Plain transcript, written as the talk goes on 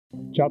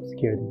Job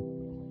security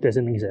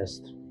doesn't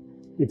exist.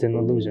 It's an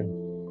illusion.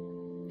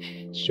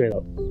 Straight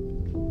up.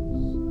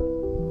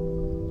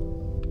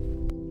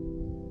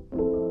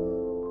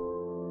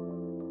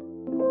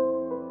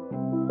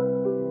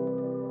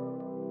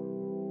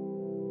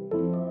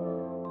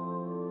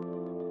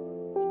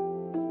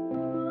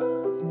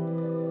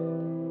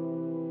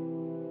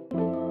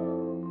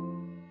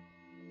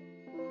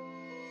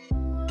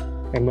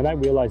 And when I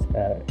realized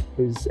that,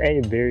 it was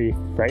very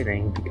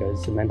frightening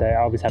because it meant that I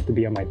always have to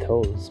be on my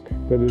toes.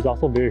 But it was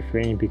also very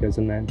freeing because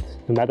it meant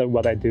no matter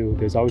what I do,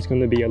 there's always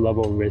going to be a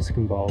level of risk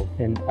involved.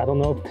 And I don't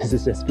know if this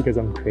is just because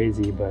I'm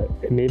crazy, but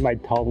it made my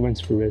tolerance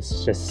for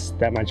risk just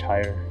that much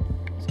higher.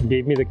 So it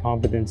gave me the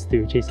confidence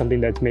to chase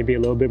something that's maybe a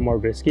little bit more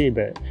risky,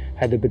 but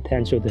had the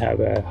potential to have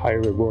a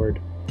higher reward.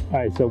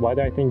 Alright, so why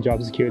do I think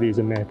job security is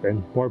a myth?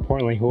 And more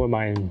importantly, who am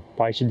I and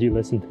why should you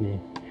listen to me?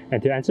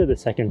 And to answer the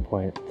second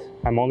point,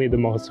 I'm only the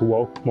most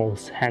woke,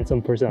 most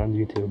handsome person on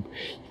YouTube.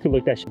 You can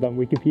look that shit on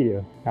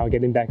Wikipedia. Now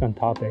getting back on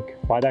topic,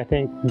 why do I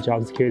think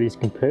job security is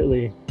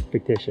completely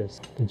fictitious?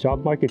 The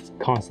job market's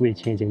constantly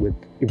changing with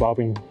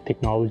evolving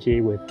technology,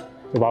 with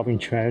evolving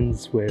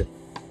trends, with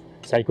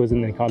cycles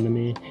in the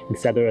economy,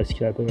 etc.,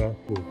 etc.,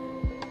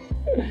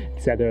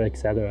 etc.,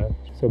 etc.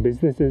 So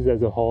businesses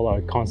as a whole are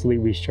constantly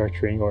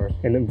restructuring, or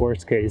in the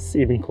worst case,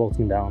 even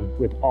closing down.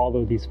 With all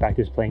of these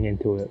factors playing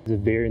into it, it's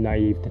very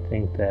naive to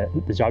think that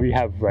the job you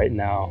have right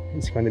now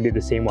is going to be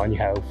the same one you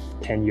have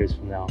 10 years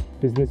from now.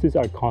 Businesses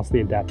are constantly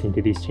adapting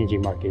to these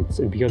changing markets,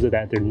 and because of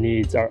that, their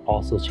needs are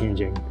also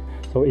changing.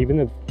 So even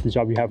if the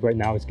job you have right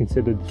now is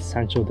considered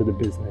essential to the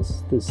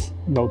business, there's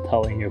no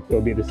telling if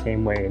it'll be the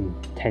same way in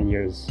 10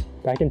 years.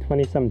 Back in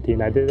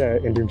 2017, I did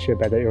an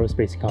internship at an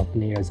aerospace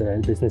company as a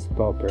business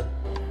developer.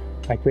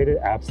 I created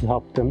apps to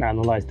help them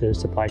analyze their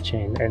supply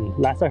chain, and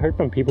last I heard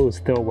from people who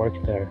still work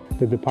there,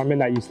 the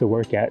department I used to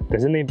work at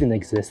doesn't even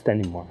exist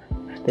anymore.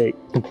 They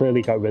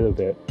completely got rid of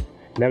it.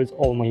 And that was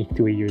only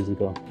 3 years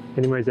ago.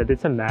 Anyways, I did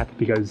some math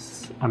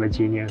because I'm a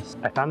genius.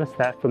 I found a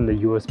stat from the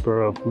US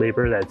Bureau of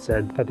Labor that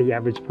said that the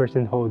average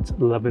person holds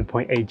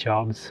 11.8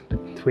 jobs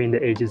between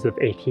the ages of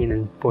 18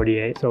 and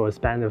 48, so a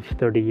span of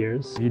 30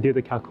 years. If you do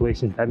the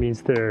calculations, that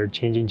means they're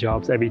changing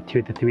jobs every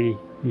 2 to 3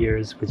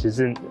 years, which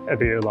isn't a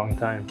very long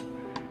time.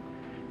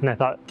 And I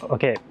thought,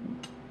 okay,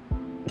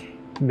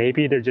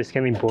 maybe they're just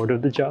getting bored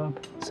of the job.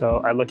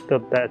 So I looked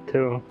up that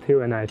too,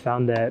 and I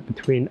found that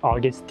between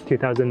August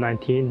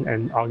 2019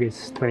 and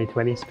August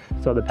 2020,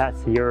 so the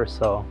past year or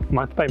so,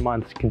 month by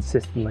month,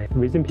 consistently, the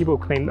reason people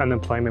claimed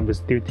unemployment was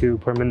due to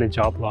permanent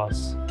job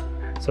loss.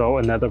 So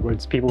in other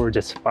words, people were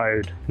just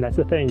fired. And that's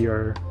the thing,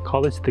 your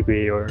college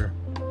degree or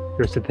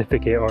your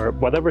certificate or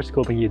whatever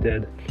schooling you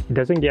did, it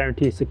doesn't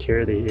guarantee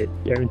security, it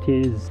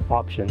guarantees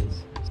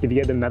options. If you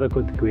get a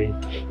medical degree,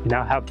 you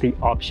now have the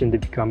option to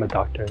become a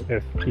doctor.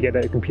 If you get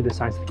a computer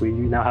science degree,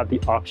 you now have the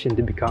option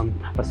to become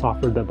a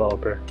software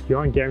developer. You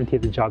aren't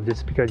guaranteed the job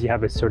just because you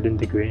have a certain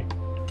degree.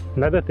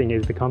 Another thing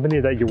is the company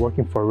that you're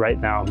working for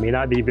right now may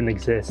not even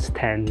exist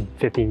 10,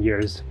 15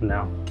 years from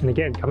now. And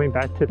again, coming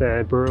back to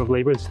the Bureau of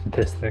Labor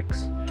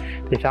statistics,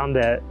 they found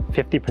that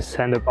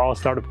 50% of all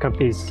startup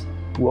companies,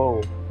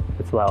 whoa,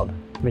 that's loud.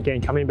 And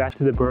again, coming back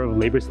to the Bureau of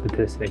Labor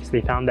statistics,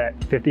 they found that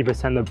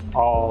 50% of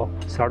all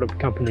startup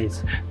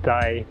companies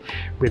die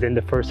within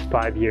the first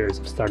 5 years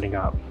of starting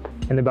up.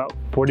 And about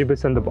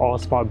 40% of all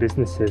small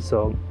businesses,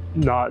 so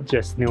not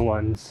just new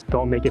ones,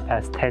 don't make it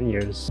past 10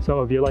 years.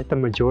 So if you're like the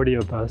majority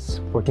of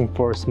us working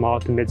for small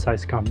to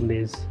mid-sized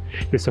companies,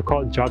 your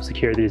so-called job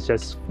security is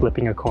just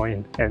flipping a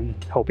coin and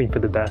hoping for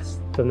the best.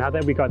 So now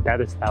that we got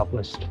that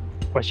established,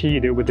 what should you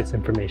do with this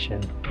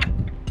information?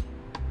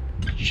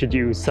 Should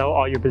you sell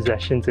all your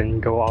possessions and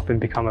go off and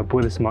become a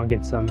Buddhist monk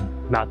in some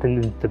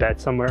mountain in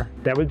Tibet somewhere?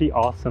 That would be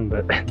awesome,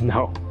 but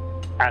no,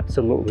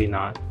 absolutely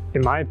not.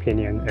 In my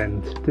opinion,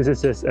 and this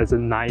is just as a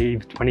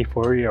naive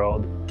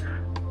 24-year-old,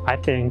 I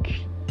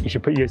think you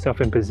should put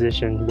yourself in a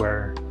position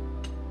where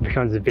it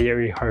becomes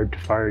very hard to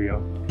fire you.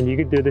 And you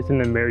could do this in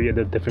a myriad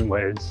of different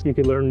ways. You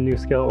could learn a new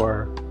skill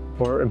or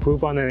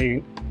improve on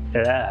an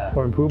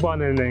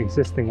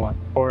existing one,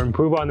 or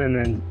improve on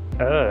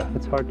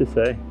it's hard to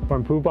say. Or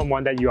improve on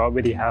one that you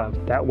already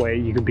have. That way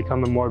you can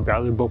become a more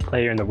valuable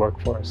player in the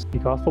workforce. You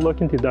can also look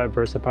into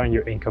diversifying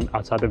your income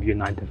outside of your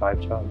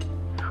 9-to-5 job.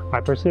 I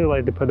personally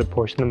like to put a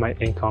portion of my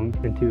income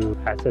into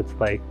assets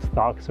like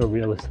stocks or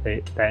real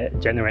estate that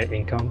generate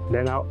income.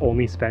 Then I'll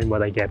only spend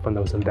what I get from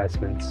those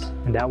investments.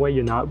 And that way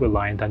you're not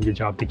reliant on your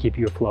job to keep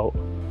you afloat.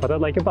 What I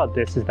like about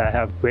this is that I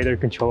have greater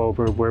control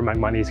over where my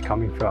money is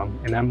coming from,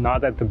 and I'm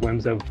not at the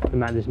whims of the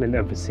management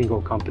of a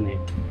single company.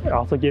 It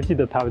also gives you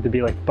the power to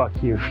be like, fuck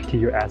you to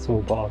your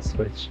asshole boss,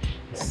 which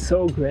is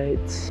so great.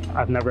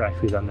 I've never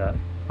actually done that.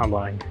 I'm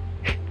lying.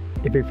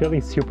 If you're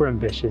feeling super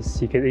ambitious,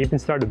 you can even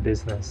start a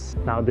business.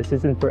 Now, this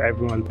isn't for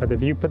everyone, but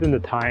if you put in the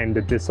time,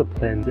 the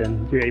discipline,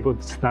 and you're able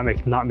to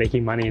stomach not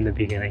making money in the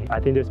beginning, I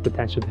think there's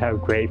potential to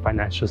have great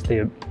financial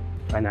stability.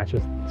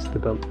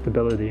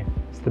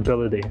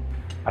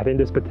 I think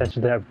there's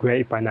potential to have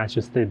great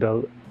financial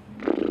stability.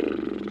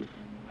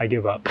 I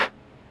give up.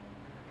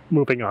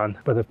 moving on.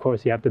 But of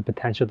course, you have the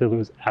potential to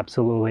lose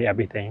absolutely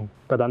everything.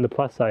 But on the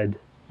plus side,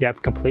 you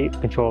have complete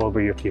control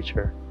over your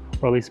future,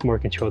 or at least more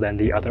control than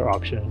the other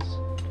options.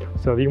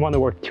 So if you want to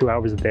work 2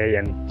 hours a day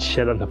and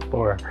shit on the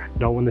floor,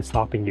 no one is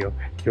stopping you.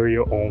 You're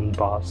your own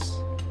boss.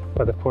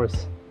 But of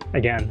course,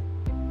 again,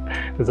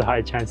 there's a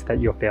high chance that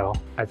you'll fail.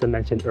 As I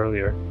mentioned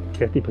earlier,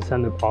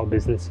 50% of all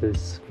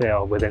businesses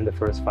fail within the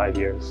first 5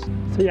 years.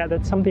 So yeah,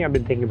 that's something I've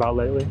been thinking about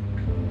lately.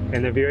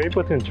 And if you're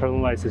able to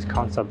internalize this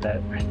concept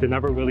that you're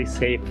never really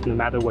safe no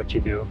matter what you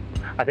do,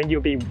 I think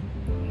you'll be,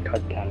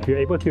 if you're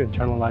able to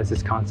internalize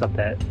this concept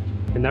that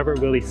you're never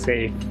really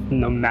safe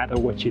no matter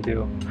what you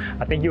do,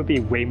 I think you'll be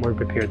way more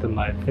prepared in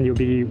life and you'll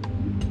be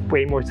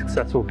way more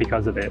successful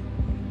because of it.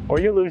 Or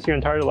you lose your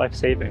entire life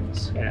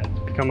savings and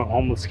become a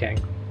homeless king.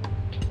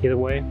 Either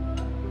way,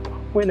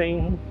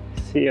 winning.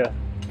 See ya.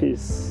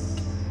 Peace.